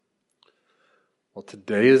Well,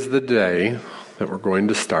 today is the day that we're going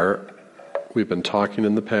to start. We've been talking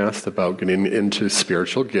in the past about getting into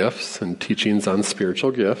spiritual gifts and teachings on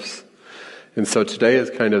spiritual gifts. And so today is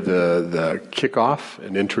kind of the kickoff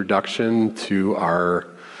and introduction to our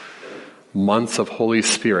months of Holy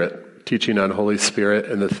Spirit, teaching on Holy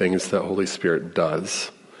Spirit and the things that Holy Spirit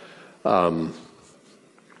does. And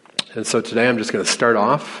so today I'm just going to start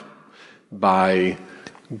off by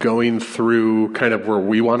going through kind of where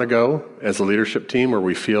we want to go as a leadership team, where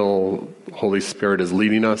we feel Holy Spirit is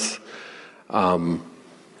leading us, and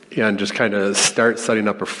just kind of start setting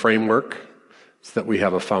up a framework so that we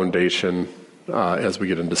have a foundation as we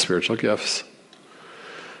get into spiritual gifts.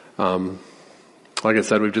 Like I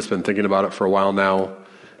said, we've just been thinking about it for a while now.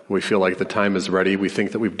 We feel like the time is ready. We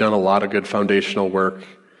think that we've done a lot of good foundational work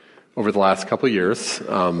over the last couple of years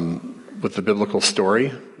with the biblical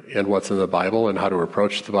story and what's in the Bible and how to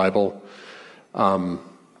approach the Bible.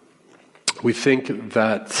 We think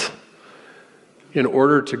that in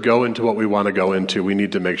order to go into what we want to go into, we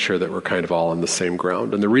need to make sure that we're kind of all on the same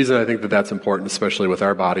ground. And the reason I think that that's important, especially with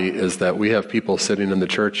our body, is that we have people sitting in the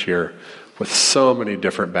church here with so many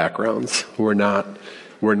different backgrounds. We're not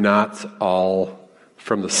all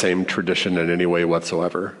from the same tradition in any way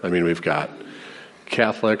whatsoever. I mean, we've got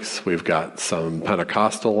Catholics, we've got some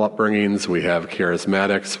Pentecostal upbringings, we have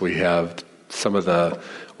charismatics, we have some of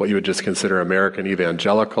what you would just consider American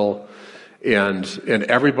evangelical, and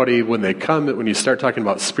everybody, when you start talking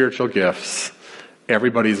about spiritual gifts,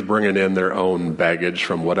 everybody's bringing in their own baggage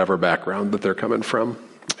from whatever background that they're coming from.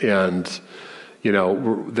 And, you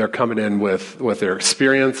know, they're coming in with their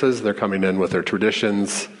experiences, they're coming in with their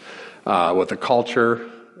traditions, what the culture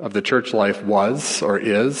of the church life was or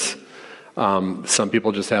is. Some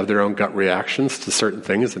people just have their own gut reactions to certain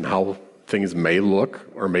things and how things may look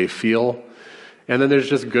or may feel. And then there's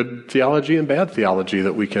just good theology and bad theology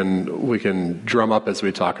that we can drum up as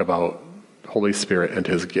we talk about Holy Spirit and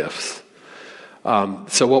His gifts.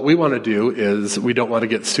 So what we want to do is we don't want to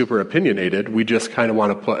get super opinionated. We just kind of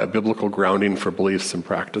want to put a biblical grounding for beliefs and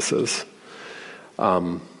practices.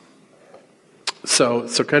 So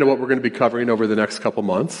kind of what we're going to be covering over the next couple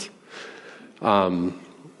months.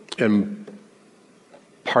 And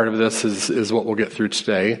part of this is what we'll get through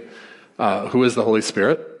today. Who is the Holy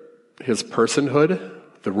Spirit? His personhood,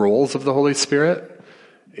 the roles of the Holy Spirit,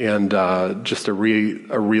 and just a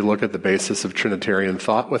relook at the basis of Trinitarian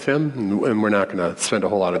thought with Him. And we're not going to spend a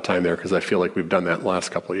whole lot of time there because I feel like we've done that in the last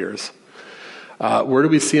couple of years. Where do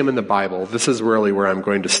we see Him in the Bible? This is really where I'm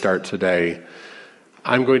going to start today.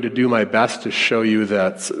 I'm going to do my best to show you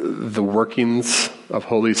that the workings of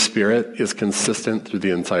Holy Spirit is consistent through the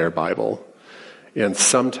entire Bible. And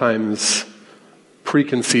sometimes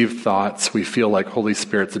preconceived thoughts, we feel like Holy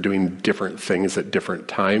Spirit's doing different things at different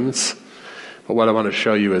times. But what I want to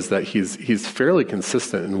show you is that he's fairly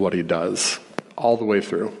consistent in what He does all the way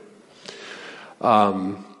through.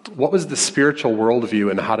 What was the spiritual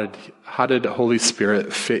worldview, and how did Holy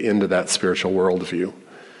Spirit fit into that spiritual worldview?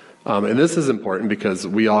 And this is important because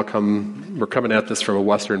we're coming at this from a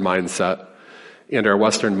Western mindset, and our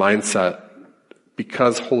Western mindset,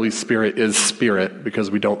 because Holy Spirit is spirit,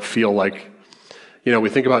 because we don't feel like, you know, we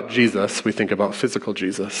think about Jesus, we think about physical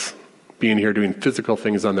Jesus, being here doing physical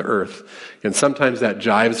things on the earth. And sometimes that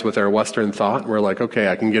jives with our Western thought, and we're like, okay,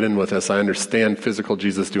 I can get in with this. I understand physical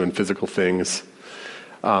Jesus doing physical things.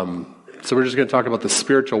 So we're just going to talk about the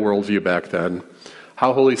spiritual worldview back then,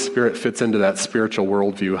 how Holy Spirit fits into that spiritual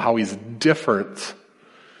worldview, how He's different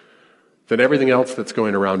than everything else that's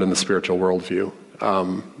going around in the spiritual worldview.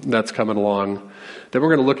 That's coming along. Then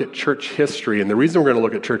we're going to look at church history, and the reason we're going to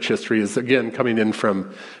look at church history is, again, coming in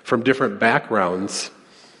from different backgrounds.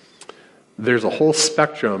 There's a whole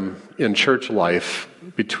spectrum in church life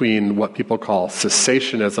between what people call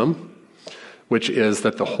cessationism, which is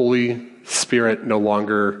that the Holy Spirit no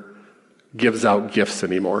longer gives out gifts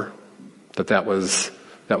anymore. That was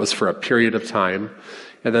for a period of time.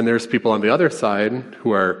 And then there's people on the other side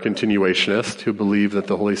who are continuationists, who believe that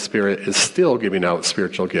the Holy Spirit is still giving out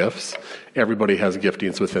spiritual gifts. Everybody has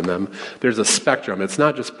giftings within them. There's a spectrum. It's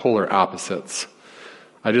not just polar opposites.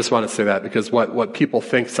 I just want to say that because what people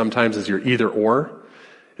think sometimes is you're either or,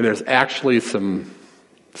 and there's actually some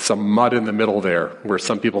mud in the middle there, where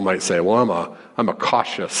some people might say, well, I'm a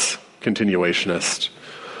cautious continuationist,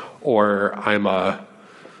 or I'm a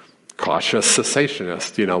cautious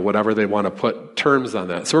cessationist, you know, whatever they want to put terms on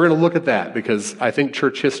that. So we're going to look at that because I think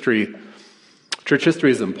church history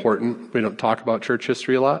is important. We don't talk about church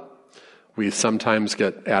history a lot. We sometimes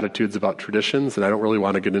get attitudes about traditions, and I don't really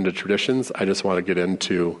want to get into traditions. I just want to get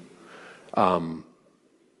into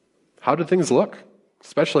how did things look,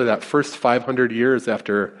 especially that first 500 years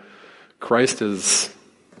after Christ is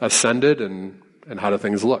ascended, and how do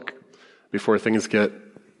things look before things get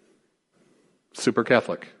super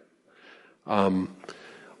Catholic?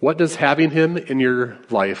 What does having him in your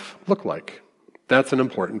life look like? That's an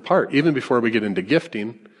important part. Even before we get into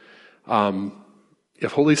gifting,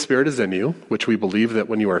 if Holy Spirit is in you, which we believe that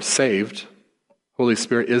when you are saved, Holy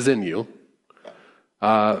Spirit is in you,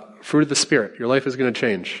 fruit of the Spirit, your life is going to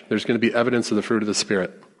change. There's going to be evidence of the fruit of the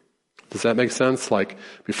Spirit. Does that make sense? Like,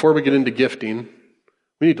 before we get into gifting,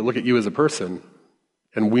 we need to look at you as a person,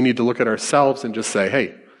 and we need to look at ourselves and just say,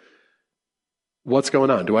 hey, what's going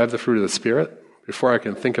on? Do I have the fruit of the Spirit? Before I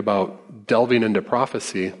can think about delving into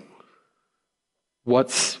prophecy,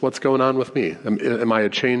 what's going on with me? Am I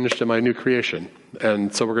changed? Am I a new creation?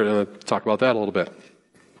 And so we're going to talk about that a little bit.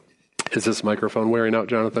 Is this microphone wearing out,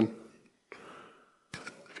 Jonathan?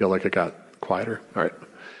 I feel like it got quieter. All right.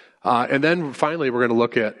 And then finally, we're going to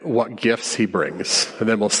look at what gifts he brings. And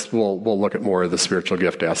then we'll look at more of the spiritual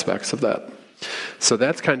gift aspects of that. So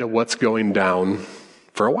that's kind of what's going down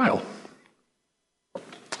for a while.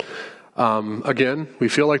 Again, we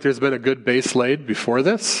feel like there's been a good base laid before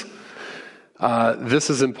this.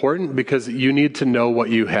 This is important because you need to know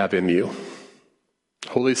what you have in you.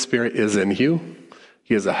 Holy Spirit is in you.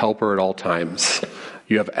 He is a helper at all times.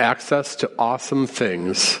 You have access to awesome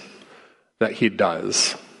things that he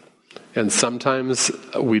does. And sometimes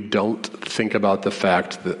we don't think about the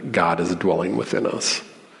fact that God is dwelling within us.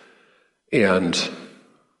 And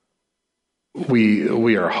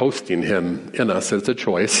we are hosting him in us. It's a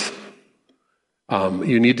choice.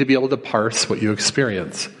 You need to be able to parse what you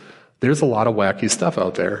experience. There's a lot of wacky stuff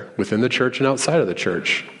out there within the church and outside of the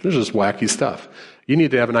church. There's just wacky stuff. You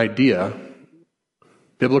need to have an idea,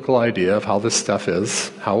 biblical idea of how this stuff is,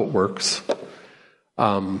 how it works.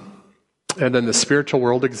 And then the spiritual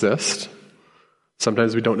world exists.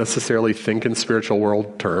 Sometimes we don't necessarily think in spiritual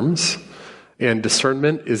world terms. And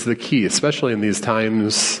discernment is the key, especially in these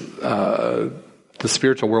times. The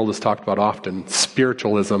spiritual world is talked about often.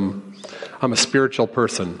 Spiritualism. I'm a spiritual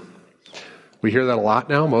person. We hear that a lot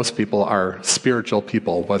now. Most people are spiritual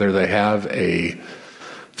people, whether they have a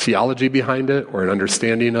theology behind it or an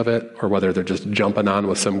understanding of it, or whether they're just jumping on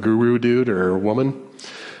with some guru dude or woman.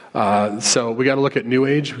 So we got to look at New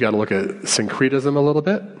Age. We got to look at syncretism a little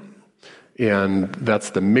bit. And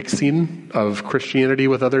that's the mixing of Christianity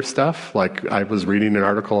with other stuff. Like, I was reading an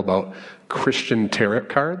article about Christian tarot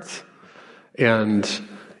cards and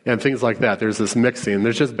things like that. There's this mixing.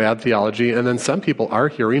 There's just bad theology. And then some people are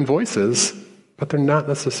hearing voices, but they're not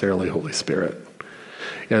necessarily Holy Spirit.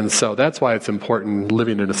 And so that's why it's important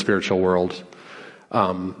living in a spiritual world.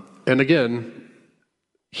 And again,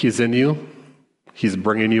 he's in you. He's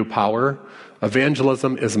bringing you power.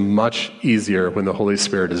 Evangelism is much easier when the Holy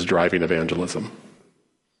Spirit is driving evangelism.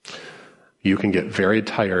 You can get very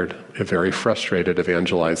tired and very frustrated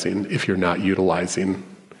evangelizing if you're not utilizing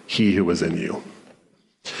he who is in you.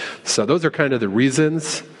 So those are kind of the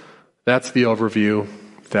reasons. That's the overview.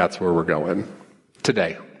 That's where we're going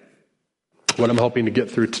today. What I'm hoping to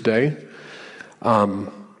get through today.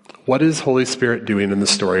 What is Holy Spirit doing in the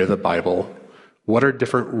story of the Bible? What are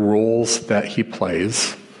different roles that he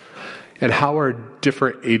plays? And how are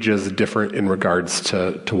different ages different in regards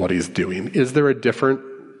to what he's doing? Is there a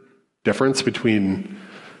difference between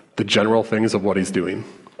the general things of what he's doing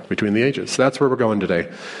between the ages? So that's where we're going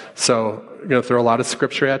today. So I'm going to throw a lot of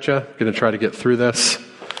scripture at you. I'm going to try to get through this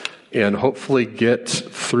and hopefully get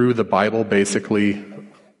through the Bible. Basically,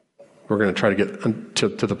 we're going to try to get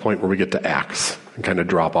to the point where we get to Acts and kind of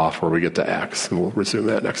drop off where we get to Acts, and we'll resume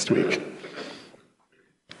that next week.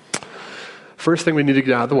 First thing we need to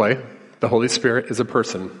get out of the way, the Holy Spirit is a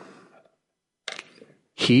person.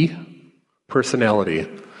 He, personality.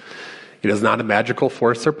 It is not a magical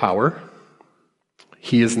force or power.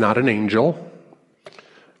 He is not an angel.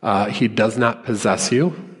 He does not possess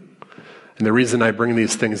you. And the reason I bring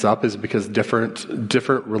these things up is because different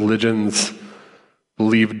religions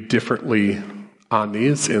believe differently on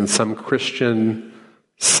these. In some Christian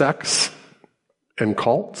sects and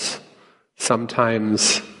cults,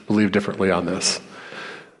 sometimes believe differently on this.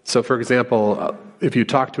 So, for example, if you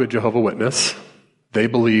talk to a Jehovah's Witness, they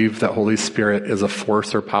believe that Holy Spirit is a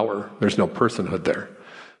force or power. There's no personhood there.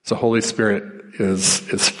 So Holy Spirit is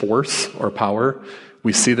force or power.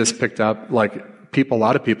 We see this picked up, like a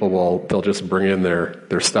lot of people they'll just bring in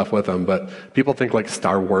their stuff with them, but people think like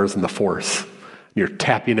Star Wars and the Force. You're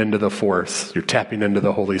tapping into the Force. You're tapping into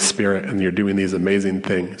the Holy Spirit, and you're doing these amazing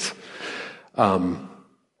things.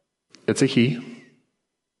 It's a he.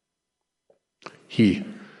 He.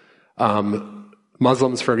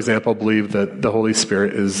 Muslims, for example, believe that the Holy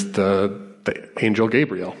Spirit is the angel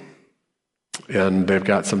Gabriel. And they've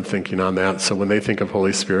got some thinking on that. So when they think of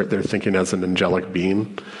Holy Spirit, they're thinking as an angelic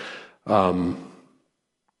being.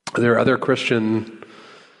 There are other Christian,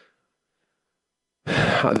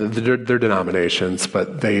 they're denominations,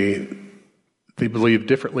 but they believe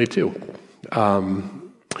differently too.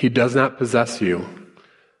 He does not possess you.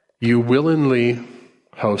 You willingly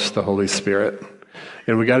host the Holy Spirit.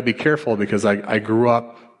 And we got to be careful because I grew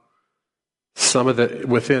up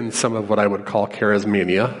within some of what I would call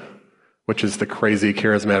charismania, which is the crazy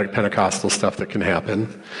charismatic Pentecostal stuff that can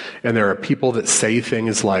happen. And there are people that say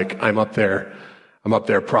things like, I'm up there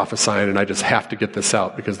prophesying and I just have to get this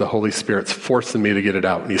out because the Holy Spirit's forcing me to get it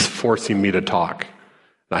out and he's forcing me to talk.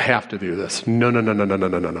 And I have to do this.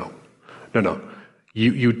 No.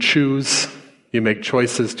 You choose, you make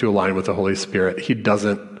choices to align with the Holy Spirit. He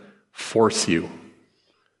doesn't force you.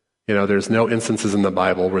 There's no instances in the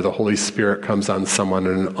Bible where the Holy Spirit comes on someone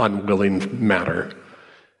in an unwilling manner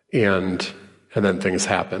and then things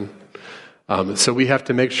happen. So we have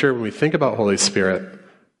to make sure when we think about Holy Spirit,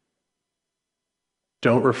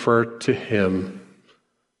 don't refer to him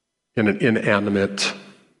in an inanimate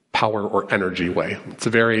power or energy way. It's a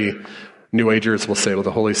very, New Agers will say, well,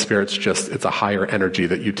 the Holy Spirit's it's a higher energy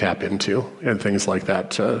that you tap into and things like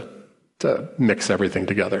that to mix everything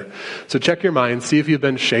together. So check your mind, see if you've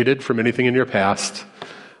been shaded from anything in your past.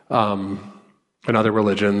 In other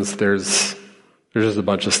religions, there's just a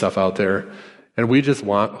bunch of stuff out there. And we just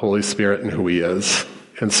want Holy Spirit and who he is.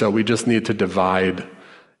 And so we just need to divide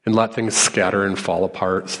and let things scatter and fall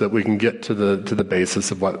apart so that we can get to the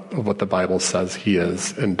basis of what the Bible says he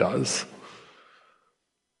is and does.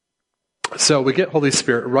 So we get Holy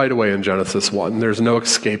Spirit right away in Genesis 1. There's no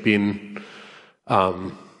escaping.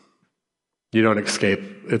 You don't escape.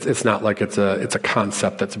 It's not like it's a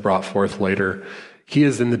concept that's brought forth later. He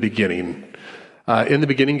is in the beginning. In the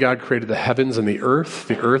beginning, God created the heavens and the earth.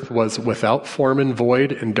 The earth was without form and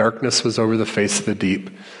void, and darkness was over the face of the deep.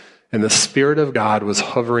 And the Spirit of God was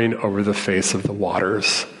hovering over the face of the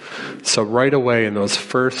waters. So right away in those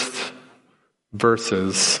first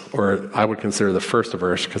verses, or I would consider the first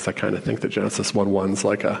verse, because I kind of think that Genesis 1:1's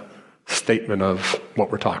like a statement of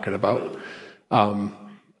what we're talking about.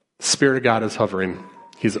 Spirit of God is hovering.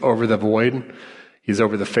 He's over the void. He's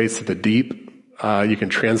over the face of the deep. You can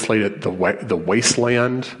translate it the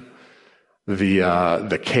wasteland,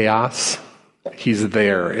 the chaos. He's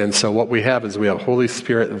there. And so what we have is we have Holy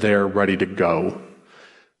Spirit there ready to go.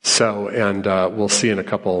 So, and we'll see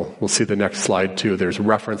the next slide too. There's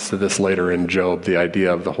reference to this later in Job, the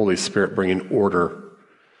idea of the Holy Spirit bringing order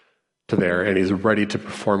to there, and he's ready to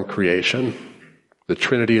perform creation. The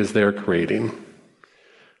Trinity is there creating.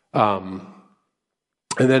 And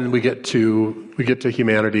then we get to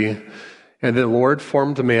humanity. And the Lord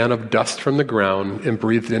formed man of dust from the ground and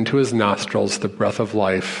breathed into his nostrils the breath of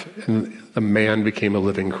life, and the man became a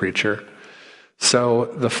living creature. So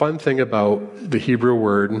the fun thing about the Hebrew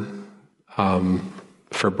word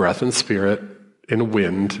for breath and spirit and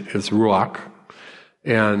wind is ruach,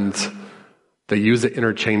 and they use it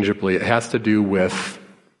interchangeably. It has to do with,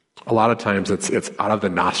 a lot of times it's out of the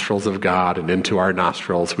nostrils of God and into our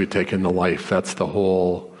nostrils we take in the life. That's the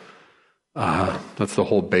whole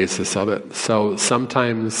basis of it. So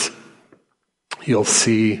sometimes you'll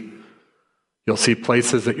see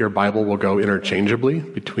places that your Bible will go interchangeably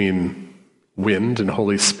between wind and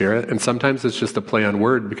Holy Spirit, and sometimes it's just a play on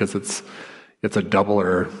word because it's a double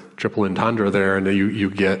or triple entendre there, and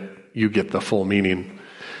you get the full meaning.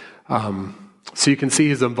 So you can see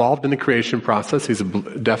he's involved in the creation process. He's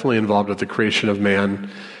definitely involved with the creation of man.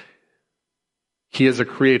 He is a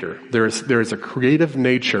creator. There is a creative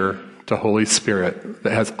nature to Holy Spirit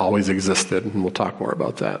that has always existed, and we'll talk more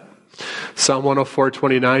about that. Psalm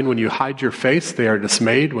 104:29, when you hide your face, they are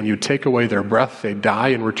dismayed. When you take away their breath, they die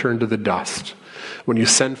and return to the dust. When you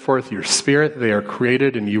send forth your Spirit, they are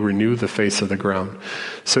created, and you renew the face of the ground.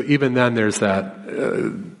 So even then, there's that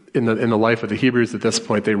in the life of the Hebrews at this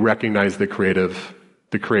point, they recognize the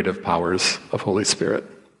creative powers of Holy Spirit.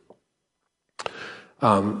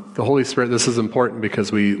 The Holy Spirit, this is important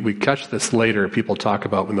because we catch this later. People talk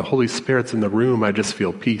about when the Holy Spirit's in the room, I just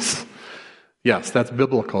feel peace. Yes, that's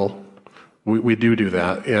biblical. We do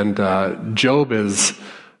that. And Job is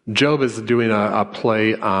doing a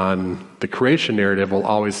play on the creation narrative while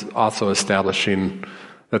always also establishing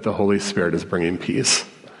that the Holy Spirit is bringing peace.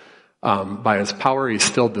 By his power, he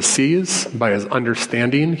stilled the seas. By his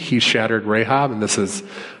understanding, he shattered Rahab. And this is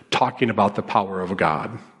talking about the power of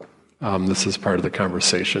God. This is part of the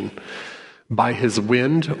conversation. By his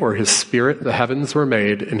wind or his spirit, the heavens were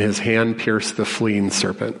made, and his hand pierced the fleeing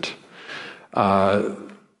serpent.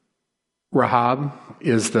 Rahab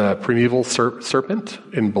is the primeval serpent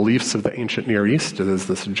in beliefs of the ancient Near East. It is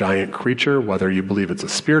this giant creature, whether you believe it's a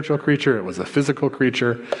spiritual creature, it was a physical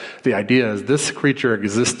creature. The idea is this creature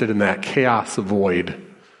existed in that chaos void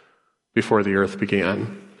before the earth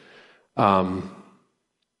began.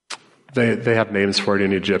 They have names for it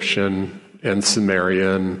in Egyptian and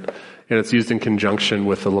Sumerian, and it's used in conjunction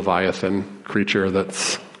with the Leviathan creature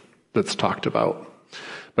that's talked about.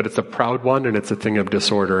 But it's a proud one, and it's a thing of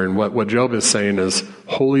disorder. And what Job is saying is,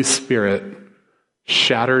 Holy Spirit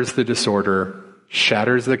shatters the disorder,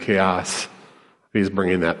 shatters the chaos, and he's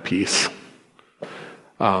bringing that peace.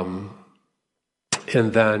 And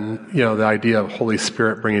then, the idea of Holy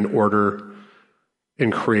Spirit bringing order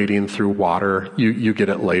and creating through water, you get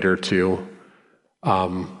it later too.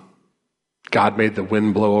 God made the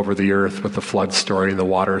wind blow over the earth with the flood story, and the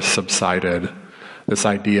waters subsided. This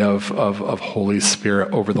idea of Holy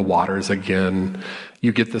Spirit over the waters again.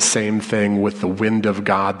 You get the same thing with the wind of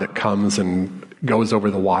God that comes and goes over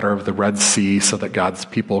the water of the Red Sea so that God's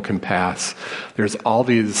people can pass. There's all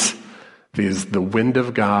these the wind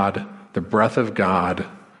of God, the breath of God,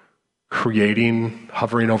 creating,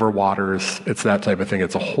 hovering over waters. It's that type of thing.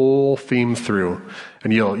 It's a whole theme through.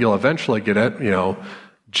 And you'll eventually get it.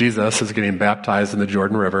 Jesus is getting baptized in the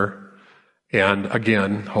Jordan River. And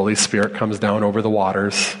again, Holy Spirit comes down over the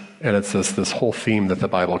waters, and it's this whole theme that the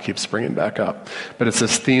Bible keeps bringing back up. But it's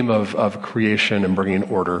this theme of creation and bringing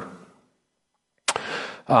order.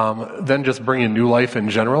 Then just bringing new life in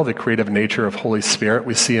general, the creative nature of Holy Spirit.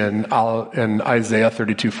 We see in Isaiah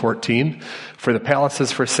 32:14, for the palace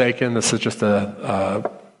is forsaken. This is just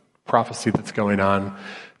a prophecy that's going on.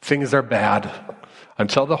 Things are bad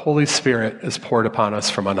until the Holy Spirit is poured upon us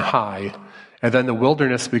from on high. And then the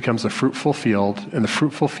wilderness becomes a fruitful field, and the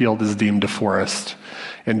fruitful field is deemed a forest.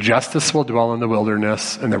 And justice will dwell in the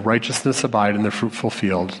wilderness, and the righteousness abide in the fruitful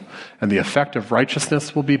field. And the effect of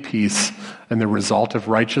righteousness will be peace, and the result of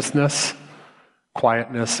righteousness,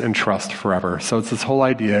 quietness, and trust forever. So it's this whole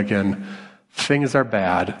idea again, things are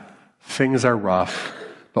bad, things are rough,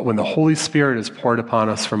 but when the Holy Spirit is poured upon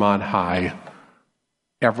us from on high,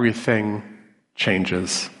 everything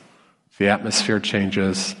changes. The atmosphere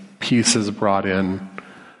changes. Peace is brought in,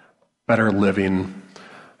 better living,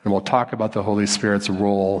 and we'll talk about the Holy Spirit's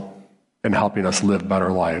role in helping us live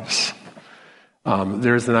better lives.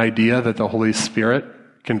 There's an idea that the Holy Spirit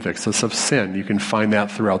convicts us of sin. You can find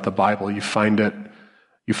that throughout the Bible. You find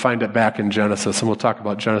it back in Genesis, and we'll talk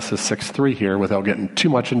about Genesis 6:3 here without getting too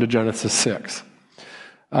much into Genesis 6.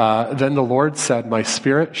 Then the Lord said, my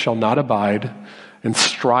spirit shall not abide and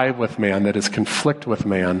strive with man, that is, conflict with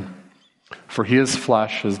man. For he is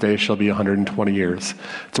flesh, his days shall be 120 years.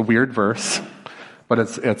 It's a weird verse, but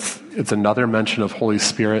it's another mention of Holy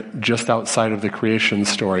Spirit just outside of the creation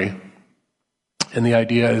story. And the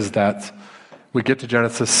idea is that we get to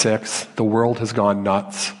Genesis 6, the world has gone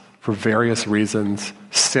nuts for various reasons,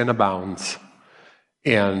 sin abounds,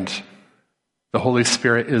 and the Holy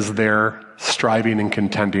Spirit is there striving and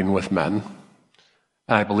contending with men.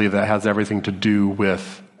 And I believe that has everything to do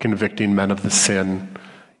with convicting men of the sin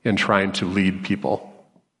in trying to lead people.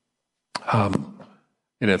 But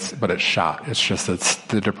it's shot. It's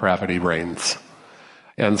the depravity reigns.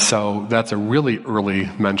 And so that's a really early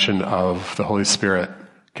mention of the Holy Spirit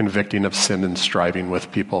convicting of sin and striving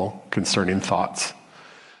with people concerning thoughts.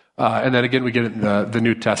 And then again, we get in the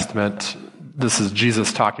New Testament. This is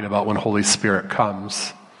Jesus talking about when Holy Spirit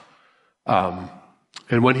comes.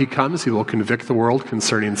 And when he comes, he will convict the world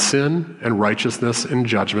concerning sin and righteousness and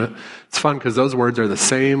judgment. It's fun because those words are the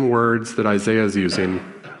same words that Isaiah is using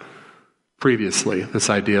previously. This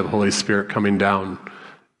idea of Holy Spirit coming down.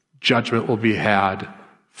 Judgment will be had.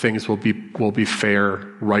 Things will be fair.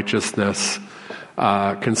 Righteousness.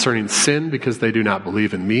 Concerning sin, because they do not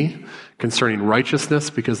believe in me. Concerning righteousness,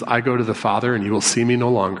 because I go to the Father and you will see me no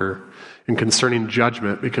longer. And concerning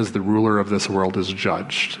judgment, because the ruler of this world is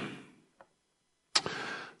judged.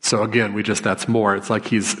 So again, that's more. It's like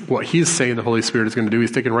what he's saying the Holy Spirit is going to do,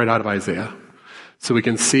 he's taken right out of Isaiah. So we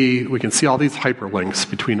can see all these hyperlinks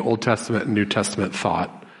between Old Testament and New Testament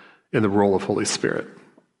thought in the role of Holy Spirit.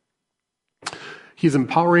 He's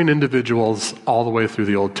empowering individuals all the way through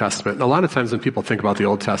the Old Testament. And a lot of times when people think about the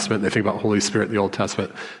Old Testament, they think about Holy Spirit in the Old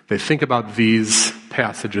Testament, they think about these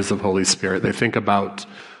passages of Holy Spirit. They think about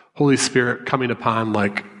Holy Spirit coming upon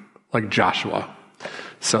like Joshua.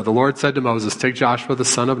 So the Lord said to Moses, take Joshua the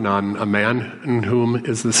son of Nun, a man in whom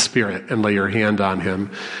is the Spirit, and lay your hand on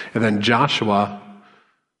him. And then Joshua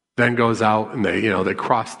then goes out and they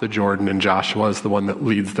cross the Jordan, and Joshua is the one that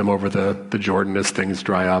leads them over the Jordan as things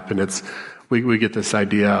dry up. And we get this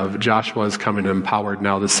idea of Joshua is coming empowered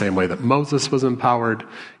now the same way that Moses was empowered.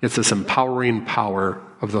 It's this empowering power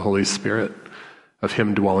of the Holy Spirit, of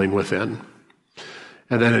him dwelling within.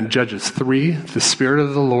 And then in Judges 3, the Spirit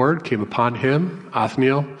of the Lord came upon him,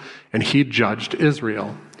 Othniel, and he judged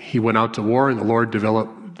Israel. He went out to war, and the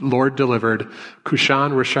Lord delivered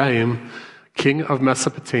Cushan-Rishathaim, king of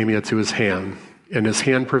Mesopotamia, to his hand, and his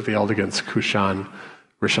hand prevailed against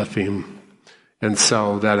Cushan-Rishathaim. And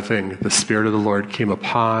so that thing, the Spirit of the Lord came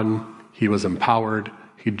upon, he was empowered,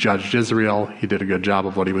 he judged Israel, he did a good job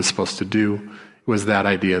of what he was supposed to do. It was that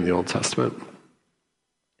idea in the Old Testament.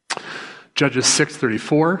 Judges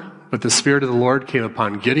 6:34, but the Spirit of the Lord came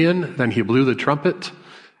upon Gideon, then he blew the trumpet,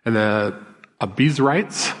 and the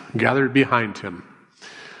Abiezrites gathered behind him.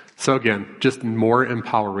 So again, just more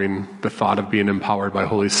empowering, the thought of being empowered by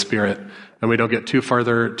Holy Spirit. And we don't get too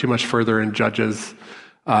much further in Judges.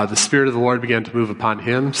 The Spirit of the Lord began to move upon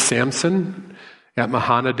him, Samson, at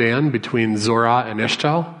Mahanadan between Zorah and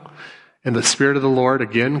Eshtal. And the Spirit of the Lord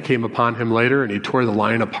again came upon him later, and he tore the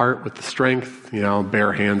lion apart with the strength,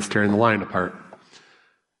 bare hands tearing the lion apart.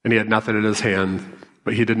 And he had nothing in his hand,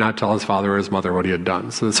 but he did not tell his father or his mother what he had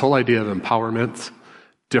done. So this whole idea of empowerment,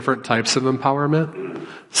 different types of empowerment.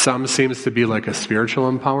 Some seems to be like a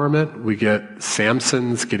spiritual empowerment. We get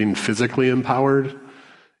Samson's getting physically empowered.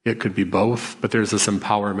 It could be both, but there's this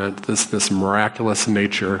empowerment, this miraculous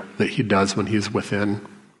nature that he does when he's within.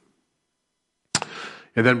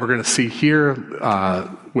 And then we're going to see here,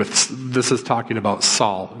 this is talking about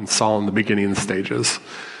Saul, and Saul in the beginning stages.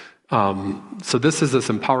 So this is this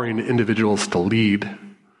empowering individuals to lead,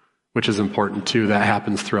 which is important too. That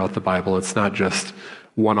happens throughout the Bible. It's not just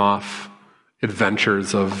one-off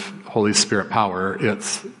adventures of Holy Spirit power.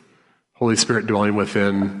 It's Holy Spirit dwelling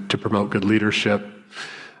within to promote good leadership.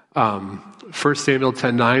 1 Samuel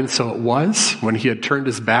 10:9, so it was, when he had turned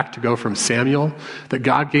his back to go from Samuel, that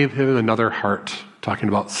God gave him another heart, talking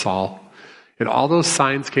about Saul. And all those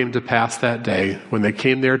signs came to pass that day. When they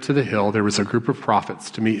came there to the hill, there was a group of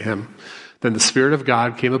prophets to meet him. Then the Spirit of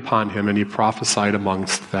God came upon him, and he prophesied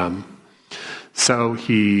amongst them. So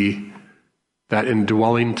that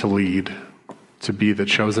indwelling to lead, to be the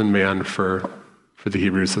chosen man for the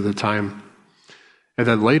Hebrews of the time. And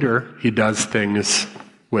then later, he does things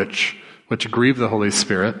which grieve the Holy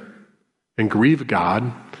Spirit and grieve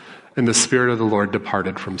God, and the Spirit of the Lord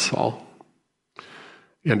departed from Saul.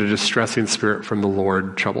 And a distressing spirit from the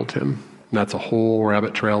Lord troubled him. And that's a whole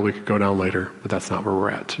rabbit trail we could go down later, but that's not where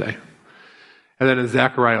we're at today. And then in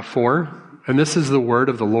Zechariah 4, and this is the word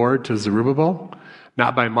of the Lord to Zerubbabel,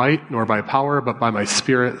 not by might nor by power, but by my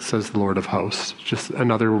Spirit, says the Lord of hosts. Just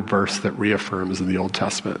another verse that reaffirms in the Old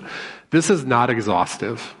Testament. This is not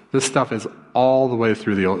exhaustive. This stuff is all the way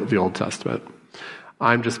through the Old Testament.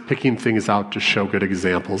 I'm just picking things out to show good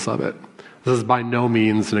examples of it. This is by no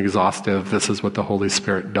means an exhaustive, this is what the Holy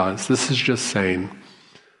Spirit does. This is just saying,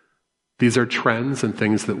 these are trends and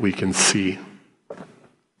things that we can see.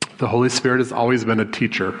 The Holy Spirit has always been a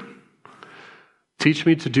teacher. Teach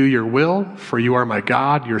me to do your will, for you are my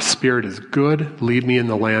God. Your Spirit is good. Lead me in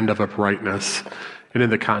the land of uprightness. And in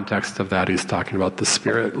the context of that, he's talking about the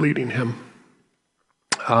Spirit leading him.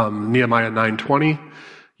 Nehemiah 9:20,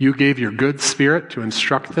 you gave your good Spirit to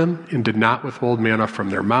instruct them and did not withhold manna from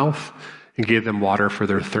their mouth, and gave them water for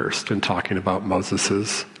their thirst, and talking about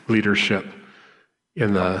Moses' leadership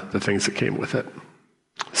in the things that came with it.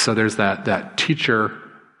 So there's that teacher,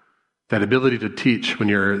 that ability to teach when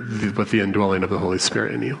you're with the indwelling of the Holy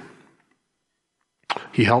Spirit in you.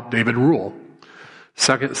 He helped David rule.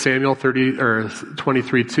 2 Samuel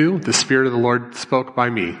 23:2, the Spirit of the Lord spoke by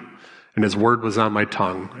me, and his word was on my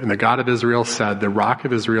tongue. And the God of Israel said, the Rock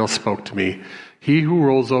of Israel spoke to me. He who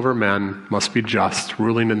rules over men must be just,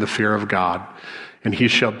 ruling in the fear of God. And he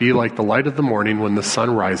shall be like the light of the morning when the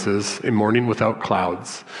sun rises, a morning without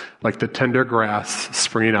clouds, like the tender grass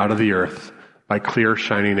springing out of the earth, by clear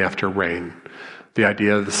shining after rain. The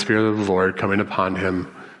idea of the Spirit of the Lord coming upon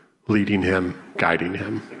him, leading him, guiding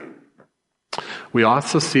him. We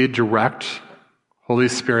also see direct Holy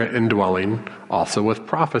Spirit indwelling also with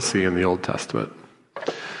prophecy in the Old Testament.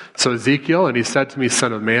 So Ezekiel, and he said to me,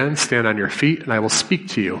 Son of man, stand on your feet, and I will speak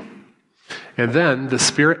to you. And then the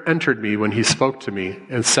Spirit entered me when he spoke to me,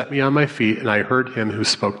 and set me on my feet, and I heard him who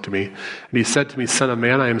spoke to me. And he said to me, Son of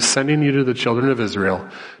man, I am sending you to the children of Israel,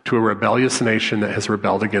 to a rebellious nation that has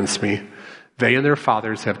rebelled against me. They and their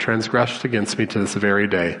fathers have transgressed against me to this very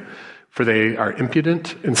day. For they are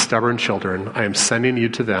impudent and stubborn children. I am sending you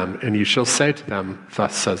to them, and you shall say to them,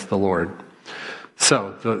 Thus says the Lord.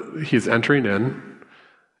 So he's entering in.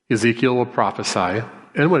 Ezekiel will prophesy.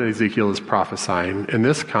 And when Ezekiel is prophesying, in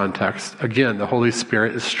this context, again, the Holy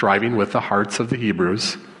Spirit is striving with the hearts of the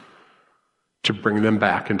Hebrews to bring them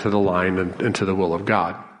back into the line and into the will of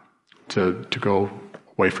God, to go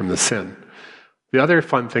away from the sin. The other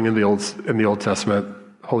fun thing in the Old Testament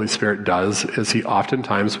Holy Spirit does is he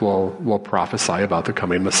oftentimes will prophesy about the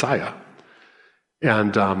coming Messiah.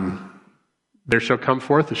 And there shall come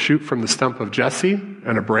forth a shoot from the stump of Jesse,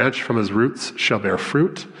 and a branch from his roots shall bear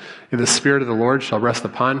fruit. And the Spirit of the Lord shall rest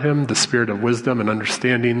upon him, the Spirit of wisdom and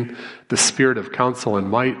understanding, the Spirit of counsel and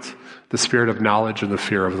might, the Spirit of knowledge and the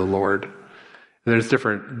fear of the Lord. And there's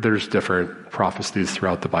different prophecies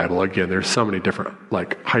throughout the Bible. Again, there's so many different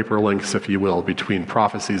like hyperlinks, if you will, between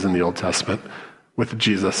prophecies in the Old Testament with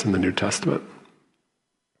Jesus in the New Testament.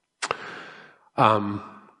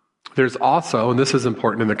 There's also, and this is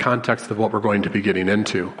important in the context of what we're going to be getting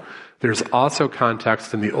into, there's also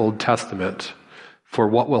context in the Old Testament for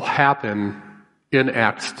what will happen in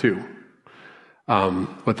Acts 2,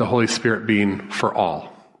 with the Holy Spirit being for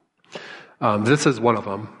all. This is one of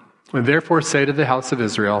them. And therefore say to the house of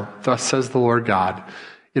Israel, thus says the Lord God,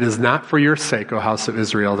 it is not for your sake, O house of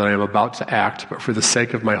Israel, that I am about to act, but for the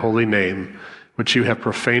sake of my holy name, which you have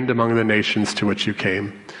profaned among the nations to which you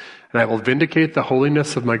came. And I will vindicate the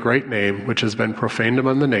holiness of my great name, which has been profaned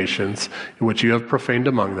among the nations, and which you have profaned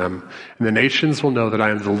among them. And the nations will know that I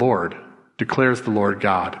am the Lord, declares the Lord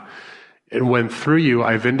God. And when through you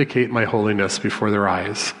I vindicate my holiness before their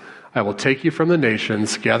eyes, I will take you from the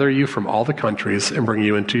nations, gather you from all the countries, and bring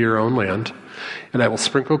you into your own land. And I will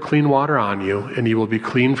sprinkle clean water on you, and you will be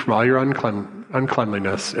clean from all your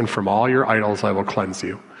uncleanliness, and from all your idols I will cleanse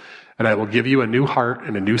you. And I will give you a new heart,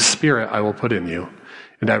 and a new spirit I will put in you.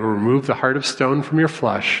 And I will remove the heart of stone from your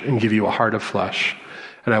flesh, and give you a heart of flesh.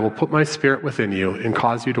 And I will put my spirit within you, and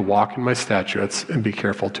cause you to walk in my statutes, and be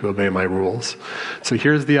careful to obey my rules. So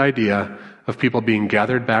here's the idea of people being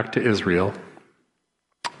gathered back to Israel,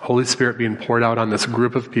 Holy Spirit being poured out on this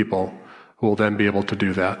group of people who will then be able to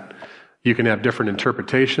do that. You can have different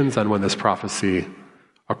interpretations on when this prophecy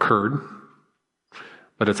occurred,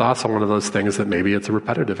 but it's also one of those things that maybe it's a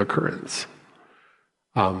repetitive occurrence.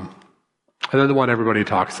 And then the one everybody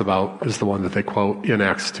talks about is the one that they quote in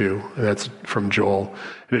Acts 2, and that's from Joel.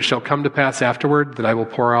 And it shall come to pass afterward that I will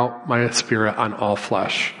pour out my spirit on all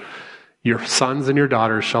flesh. Your sons and your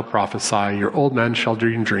daughters shall prophesy, your old men shall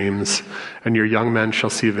dream dreams, and your young men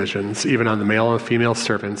shall see visions. Even on the male and female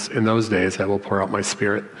servants, in those days I will pour out my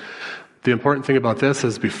spirit. The important thing about this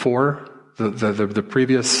is before, the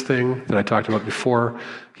previous thing that I talked about before,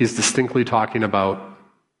 he's distinctly talking about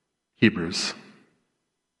Hebrews,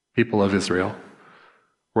 people of Israel.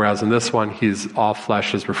 Whereas in this one, all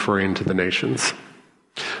flesh is referring to the nations.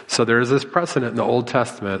 So there is this precedent in the Old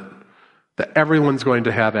Testament that everyone's going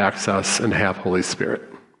to have access and have Holy Spirit.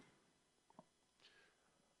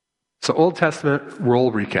 So Old Testament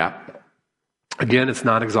role recap. Again, it's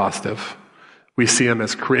not exhaustive. We see him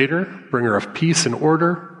as creator, bringer of peace and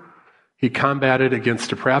order. He combated against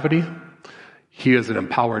depravity. He is an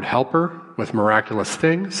empowered helper with miraculous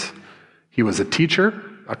things. He was a teacher,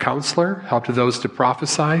 a counselor, helped those to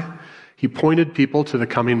prophesy. He pointed people to the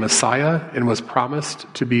coming Messiah and was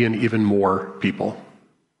promised to be an even more people.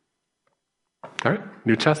 All right,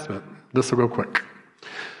 New Testament. This will go quick.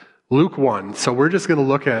 Luke 1. So we're just going to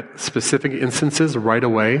look at specific instances right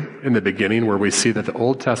away in the beginning where we see that the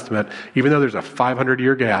Old Testament, even though there's a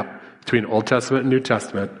 500-year gap between Old Testament and New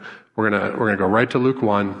Testament, we're going to go right to Luke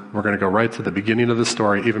 1. We're going to go right to the beginning of the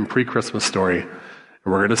story, even pre-Christmas story. And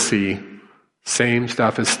we're going to see same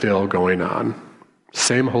stuff is still going on.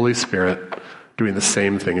 Same Holy Spirit doing the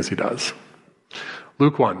same thing as he does.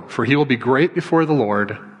 Luke 1. For he will be great before the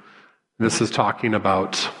Lord. This is talking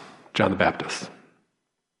about John the Baptist.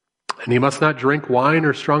 And he must not drink wine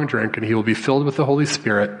or strong drink, and he will be filled with the Holy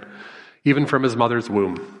Spirit, even from his mother's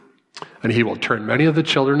womb. And he will turn many of the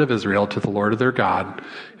children of Israel to the Lord their God,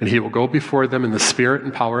 and he will go before them in the spirit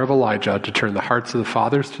and power of Elijah to turn the hearts of the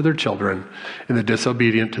fathers to their children, and the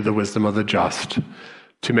disobedient to the wisdom of the just,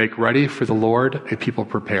 to make ready for the Lord a people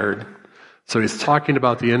prepared. So he's talking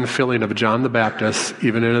about the infilling of John the Baptist,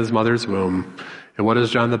 even in his mother's womb. And what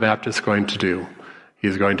is John the Baptist going to do?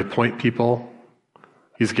 He's going to point people,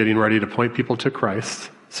 he's getting ready to point people to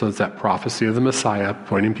Christ. So it's that prophecy of the Messiah,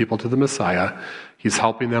 pointing people to the Messiah. He's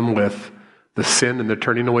helping them with the sin and the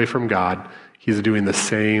turning away from God. He's doing the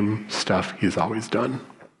same stuff he's always done.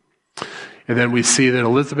 And then we see that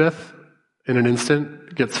Elizabeth, in an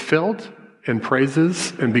instant, gets filled and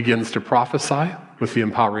praises and begins to prophesy with the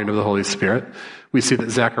empowering of the Holy Spirit. We see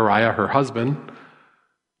that Zechariah, her husband,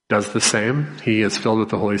 does the same. He is filled with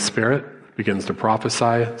the Holy Spirit, begins to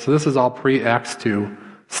prophesy. So this is all pre-Acts 2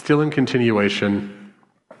 still in continuation.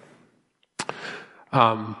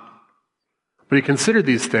 But he considered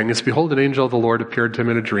these things. Behold, an angel of the Lord appeared to him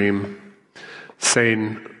in a dream,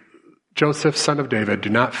 saying, Joseph, son of David, do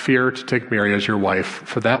not fear to take Mary as your wife,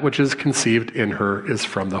 for that which is conceived in her is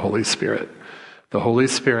from the Holy Spirit. The Holy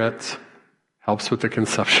Spirit helps with the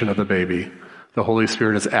conception of the baby. The Holy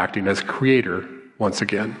Spirit is acting as creator once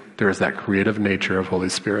again. There is that creative nature of Holy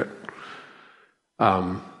Spirit.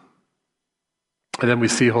 And then we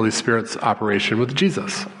see Holy Spirit's operation with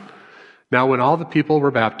Jesus. Now, when all the people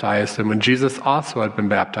were baptized, and when Jesus also had been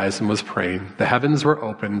baptized and was praying, the heavens were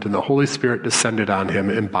opened, and the Holy Spirit descended on him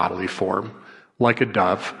in bodily form, like a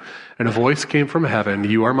dove. And a voice came from heaven,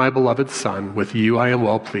 You are my beloved Son, with you I am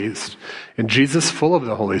well pleased. And Jesus, full of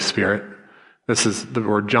the Holy Spirit,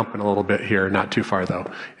 we're jumping a little bit here, not too far though.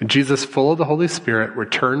 And Jesus, full of the Holy Spirit,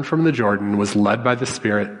 returned from the Jordan, was led by the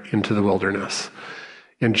Spirit into the wilderness.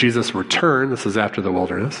 And Jesus returned, this is after the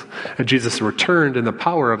wilderness, and Jesus returned in the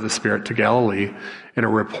power of the Spirit to Galilee, and a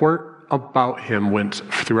report about him went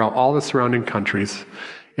throughout all the surrounding countries,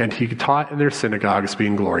 and he taught in their synagogues,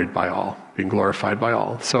 being glorified by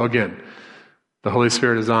all. So again, the Holy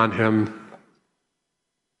Spirit is on him.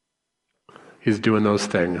 He's doing those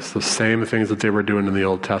things, the same things that they were doing in the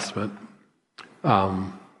Old Testament.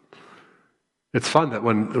 It's fun that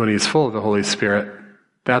when he's full of the Holy Spirit,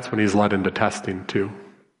 that's when he's led into testing too.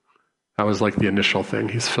 That was like the initial thing.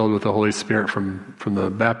 He's filled with the Holy Spirit from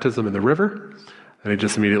the baptism in the river, and he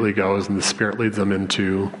just immediately goes, and the Spirit leads him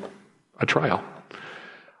into a trial.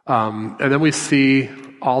 And then we see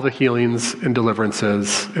all the healings and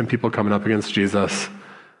deliverances and people coming up against Jesus.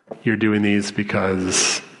 You're doing these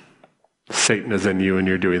because Satan is in you, and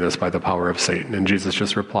you're doing this by the power of Satan. And Jesus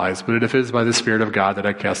just replies, but if it is by the Spirit of God that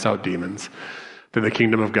I cast out demons, then the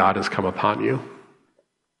kingdom of God has come upon you.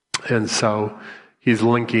 And so he's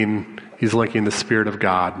linking the Spirit of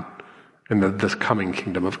God and this coming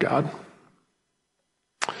kingdom of God.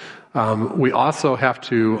 We also have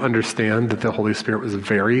to understand that the Holy Spirit was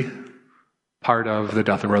very part of the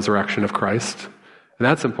death and resurrection of Christ. And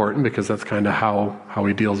that's important because that's kind of how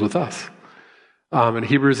he deals with us. In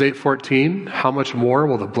Hebrews 8:14, how much more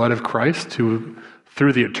will the blood of Christ, who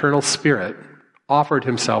through the eternal Spirit offered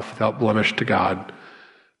himself without blemish to God,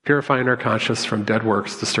 purifying our conscience from dead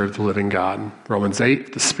works to serve the living God. Romans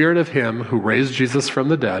 8, the Spirit of him who raised Jesus from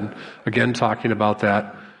the dead, again talking about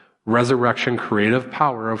that resurrection creative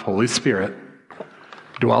power of Holy Spirit,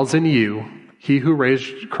 dwells in you. He who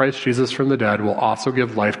raised Christ Jesus from the dead will also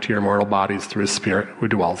give life to your mortal bodies through his Spirit who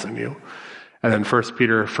dwells in you. And then 1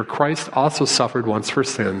 Peter, for Christ also suffered once for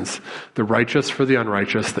sins, the righteous for the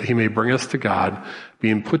unrighteous, that he may bring us to God,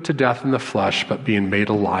 being put to death in the flesh, but being made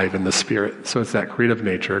alive in the Spirit. So it's that creative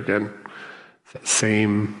nature again. It's that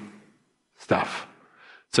same stuff.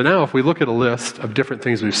 So now if we look at a list of different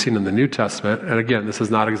things we've seen in the New Testament, and again, this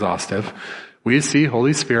is not exhaustive, we see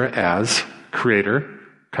Holy Spirit as creator,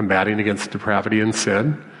 combating against depravity and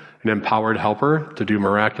sin, an empowered helper to do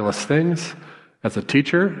miraculous things. As a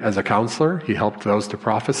teacher, as a counselor, he helped those to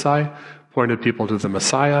prophesy, pointed people to the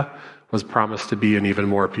Messiah, was promised to be in even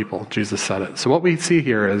more people. Jesus said it. So what we see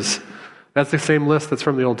here is, that's the same list that's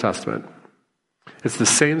from the Old Testament. It's the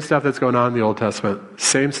same stuff that's going on in the Old Testament,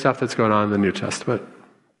 same stuff that's going on in the New Testament.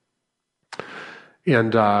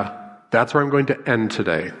 And that's where I'm going to end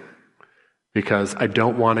today, because I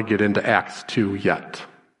don't want to get into Acts 2 yet,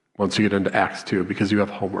 once you get into Acts 2, because you have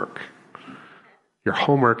homework. Your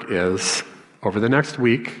homework is, over the next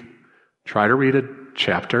week, try to read a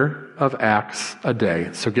chapter of Acts a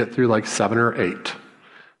day. So get through like 7 or 8.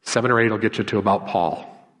 7 or 8 will get you to about Paul.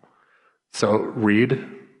 So read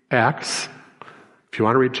Acts. If you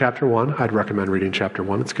want to read chapter 1, I'd recommend reading chapter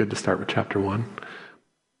 1. It's good to start with chapter 1.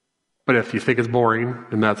 But if you think it's boring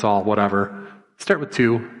and that's all, whatever, start with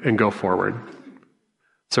 2 and go forward.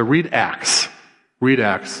 So read Acts. Read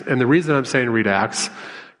Acts. And the reason I'm saying read Acts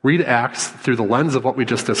through the lens of what we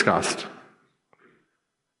just discussed.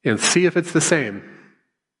 And see if it's the same.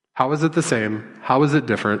 How is it the same? How is it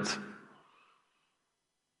different?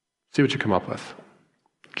 See what you come up with.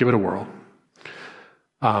 Give it a whirl.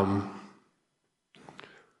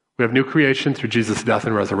 We have new creation through Jesus' death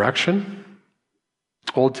and resurrection.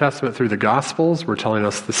 Old Testament through the Gospels, we're telling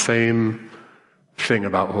us the same thing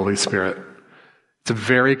about Holy Spirit. It's a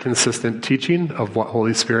very consistent teaching of what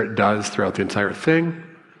Holy Spirit does throughout the entire thing.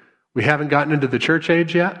 We haven't gotten into the church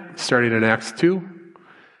age yet, starting in Acts 2.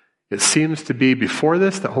 It seems to be before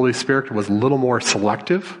this that Holy Spirit was a little more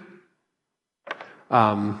selective.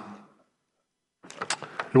 And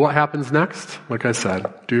what happens next? Like I said,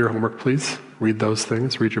 do your homework, please. Read those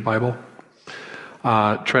things. Read your Bible.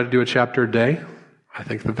 Try to do a chapter a day. I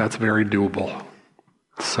think that's very doable.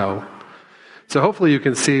 So hopefully you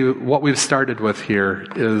can see what we've started with here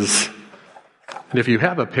is, and if you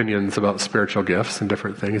have opinions about spiritual gifts and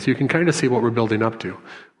different things, you can kind of see what we're building up to.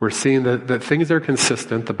 We're seeing that things are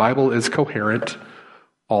consistent. The Bible is coherent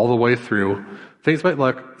all the way through. Things might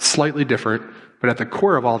look slightly different, but at the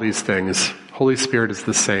core of all these things, Holy Spirit is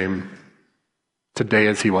the same today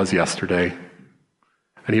as he was yesterday,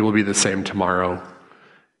 and he will be the same tomorrow.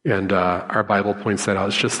 And our Bible points that out.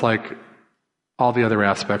 It's just like all the other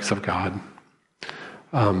aspects of God.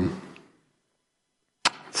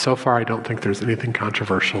 So far, I don't think there's anything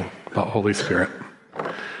controversial about Holy Spirit.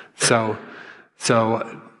 So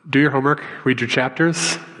do your homework, read your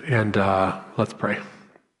chapters, and let's pray.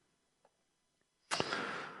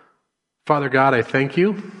 Father God, I thank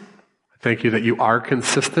you. I thank you that you are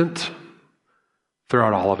consistent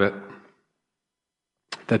throughout all of it.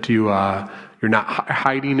 That you're not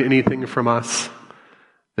hiding anything from us.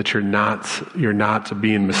 That you're not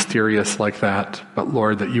being mysterious like that. But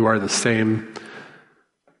Lord, that you are the same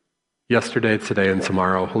yesterday, today, and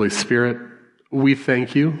tomorrow. Holy Spirit, we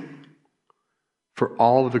thank you for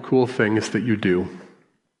all of the cool things that you do.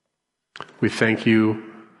 We thank you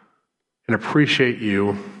and appreciate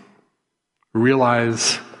you.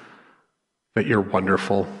 Realize that you're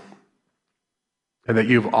wonderful and that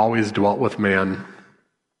you've always dwelt with man.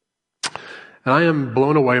 And I am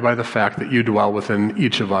blown away by the fact that you dwell within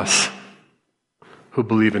each of us who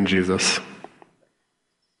believe in Jesus.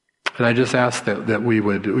 And I just ask that we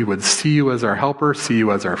would see you as our helper, see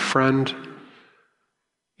you as our friend,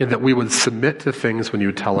 and that we would submit to things when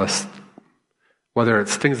you tell us, whether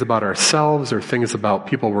it's things about ourselves or things about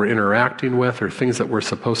people we're interacting with or things that we're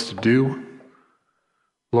supposed to do.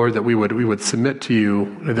 Lord, that we would submit to you,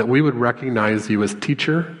 and that we would recognize you as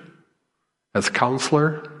teacher, as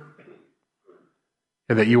counselor,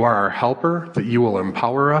 and that you are our helper, that you will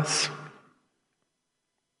empower us.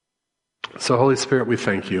 So, Holy Spirit, we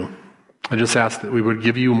thank you. I just ask that we would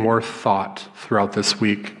give you more thought throughout this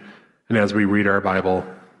week and as we read our Bible.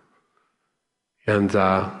 And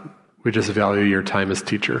we just value your time as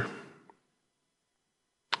teacher.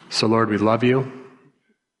 So, Lord, we love you.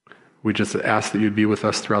 We just ask that you'd be with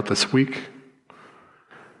us throughout this week.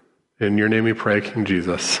 In your name we pray, King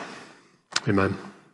Jesus. Amen.